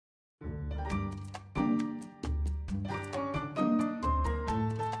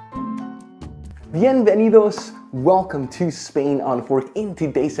Bienvenidos! Welcome to Spain on Fork. In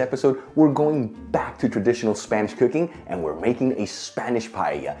today's episode, we're going back to traditional Spanish cooking and we're making a Spanish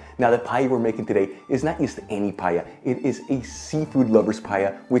paella. Now the paella we're making today is not just any paella, it is a seafood lover's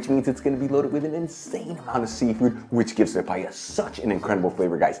paella, which means it's going to be loaded with an insane amount of seafood, which gives the paella such an incredible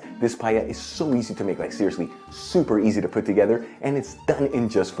flavor, guys. This paella is so easy to make, like seriously, super easy to put together, and it's done in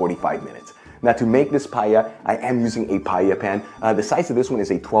just 45 minutes. Now to make this paella, I am using a paella pan. The size of this one is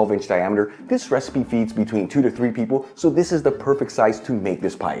a 12-inch diameter. This recipe feeds between 2 to 3 people, so this is the perfect size to make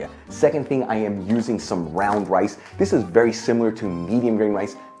this paella. Second thing, I am using some round rice. This is very similar to medium grain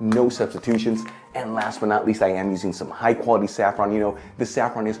rice, no substitutions. And last but not least, I am using some high quality saffron. You know, the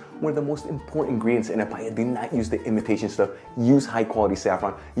saffron is one of the most important ingredients in a paella. Do not use the imitation stuff, use high quality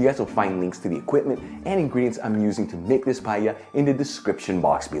saffron. You guys will find links to the equipment and ingredients I'm using to make this paella in the description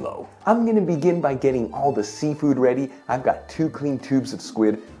box below. I'm gonna begin by getting all the seafood ready. I've got 2 clean tubes of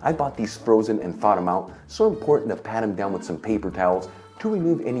squid. I bought these frozen and thawed them out. So important to pat them down with some paper towels to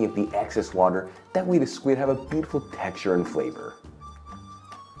remove any of the excess water. That way the squid have a beautiful texture and flavor.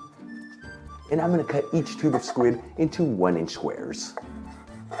 And I'm going to cut each tube of squid into 1-inch squares.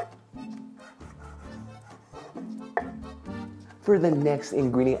 For the next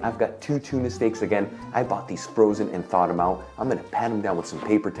ingredient, I've got 2 tuna steaks. Again, I bought these frozen and thawed them out. I'm going to pat them down with some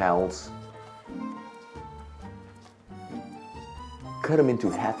paper towels. Cut them into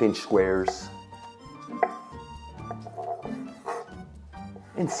 1/2-inch squares.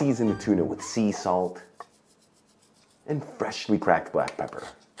 And season the tuna with sea salt and freshly cracked black pepper.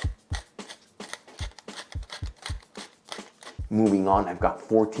 Moving on, I've got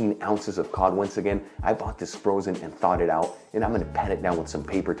 14 ounces of cod. Once again, I bought this frozen and thawed it out, and I'm gonna pat it down with some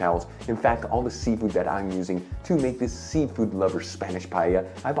paper towels. In fact, all the seafood that I'm using to make this seafood lover Spanish paella,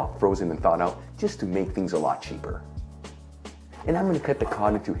 I bought frozen and thawed out just to make things a lot cheaper. And I'm gonna cut the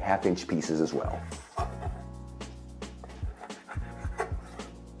cod into 1/2-inch pieces as well.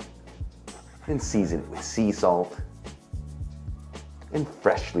 And season it with sea salt and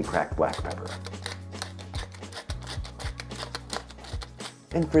freshly cracked black pepper.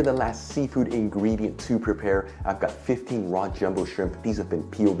 And for the last seafood ingredient to prepare, I've got 15 raw jumbo shrimp. These have been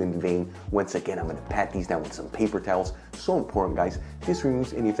peeled in vein. Once again, I'm gonna pat these down with some paper towels. So important, guys. This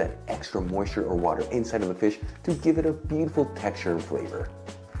removes any of that extra moisture or water inside of the fish to give it a beautiful texture and flavor.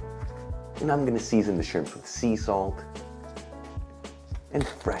 And I'm gonna season the shrimps with sea salt and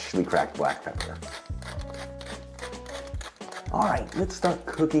freshly cracked black pepper. All right, let's start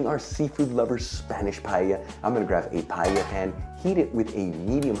cooking our seafood lover's Spanish paella. I'm gonna grab a paella pan, heat it with a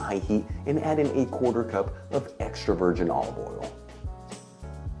medium-high heat, and add in a 1/4 cup of extra virgin olive oil.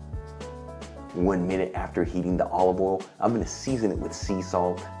 1 minute after heating the olive oil, I'm gonna season it with sea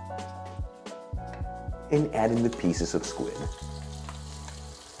salt and add in the pieces of squid.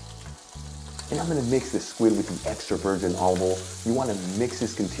 And I'm gonna mix the squid with the extra virgin olive oil. You wanna mix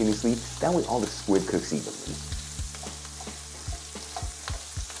this continuously, that way all the squid cooks evenly.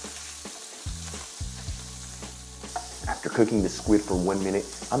 After cooking the squid for 1 minute,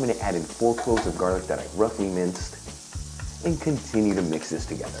 I'm gonna add in 4 cloves of garlic that I roughly minced and continue to mix this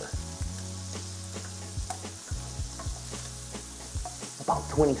together. About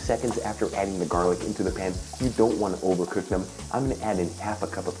 20 seconds after adding the garlic into the pan, you don't want to overcook them. I'm gonna add in 1/2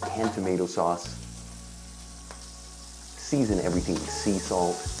 cup of canned tomato sauce. Season everything with sea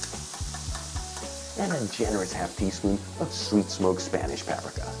salt and a generous 1/2 teaspoon of sweet smoked Spanish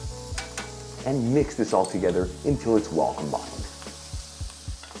paprika. And mix this all together until it's well combined.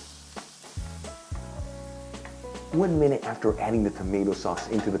 1 minute after adding the tomato sauce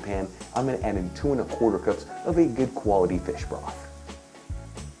into the pan, I'm gonna add in 2 1/4 cups of a good quality fish broth.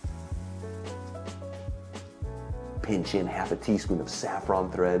 Pinch in 1/2 teaspoon of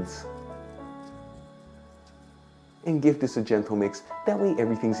saffron threads. And give this a gentle mix, that way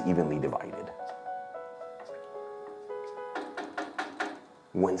everything's evenly divided.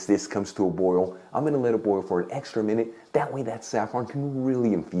 Once this comes to a boil, I'm gonna let it boil for an extra minute. That way that saffron can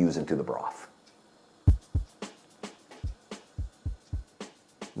really infuse into the broth.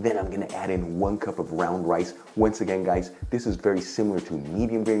 Then I'm gonna add in 1 cup of round rice. Once again, guys, this is very similar to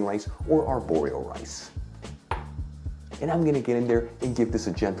medium grain rice or arborio rice. And I'm gonna get in there and give this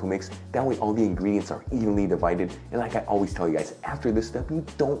a gentle mix. That way all the ingredients are evenly divided. And like I always tell you guys, after this step, you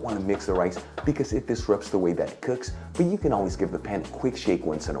don't wanna mix the rice because it disrupts the way that it cooks, but you can always give the pan a quick shake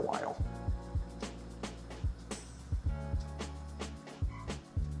once in a while.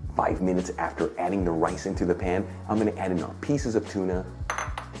 5 minutes after adding the rice into the pan, I'm gonna add in our pieces of tuna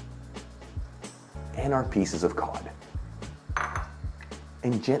and our pieces of cod.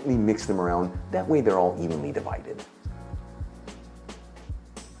 And gently mix them around, that way they're all evenly divided.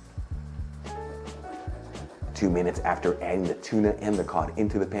 2 minutes after adding the tuna and the cod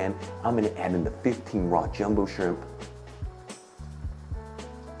into the pan, I'm gonna add in the 15 raw jumbo shrimp,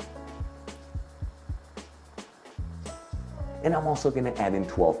 and I'm also gonna add in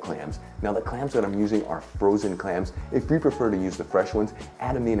 12 clams. Now the clams that I'm using are frozen clams. If you prefer to use the fresh ones,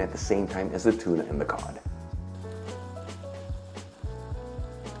 add them in at the same time as the tuna and the cod.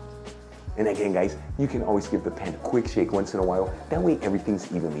 And again guys, you can always give the pan a quick shake once in a while, that way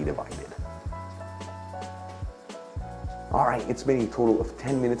everything's evenly divided. Alright, it's been a total of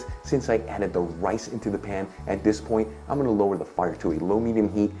 10 minutes since I added the rice into the pan. At this point, I'm gonna lower the fire to a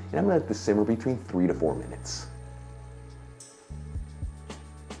low-medium heat, and I'm gonna let this simmer between 3 to 4 minutes.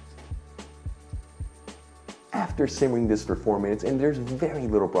 After simmering this for 4 minutes and there's very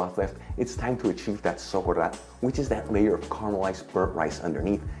little broth left, it's time to achieve that socorat, which is that layer of caramelized burnt rice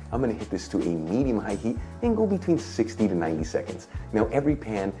underneath. I'm gonna hit this to a medium-high heat and go between 60 to 90 seconds. Now every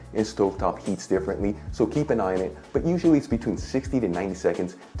pan and stovetop heats differently, so keep an eye on it, but usually it's between 60 to 90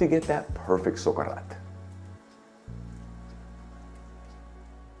 seconds to get that perfect socorat.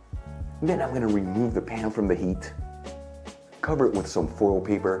 Then I'm gonna remove the pan from the heat, cover it with some foil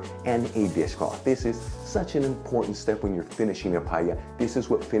paper and a dishcloth. This is such an important step when you're finishing a paella. This is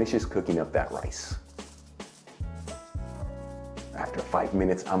what finishes cooking up that rice. After 5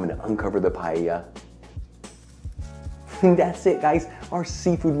 minutes, I'm gonna uncover the paella. And that's it guys, our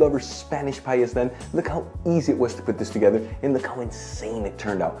seafood lovers Spanish paella is done. Look how easy it was to put this together and look how insane it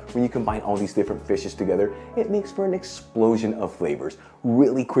turned out. When you combine all these different fishes together, it makes for an explosion of flavors.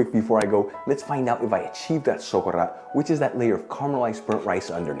 Really quick before I go, let's find out if I achieved that socorat, which is that layer of caramelized burnt rice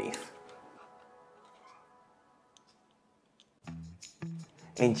underneath.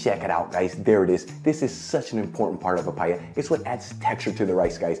 And check it out guys, there it is. This is such an important part of a paella. It's what adds texture to the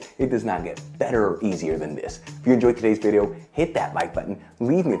rice guys. It does not get better or easier than this. If you enjoyed today's video, hit that like button,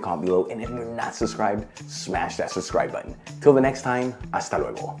 leave me a comment below, and if you're not subscribed, smash that subscribe button. Till the next time, hasta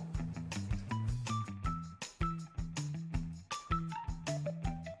luego.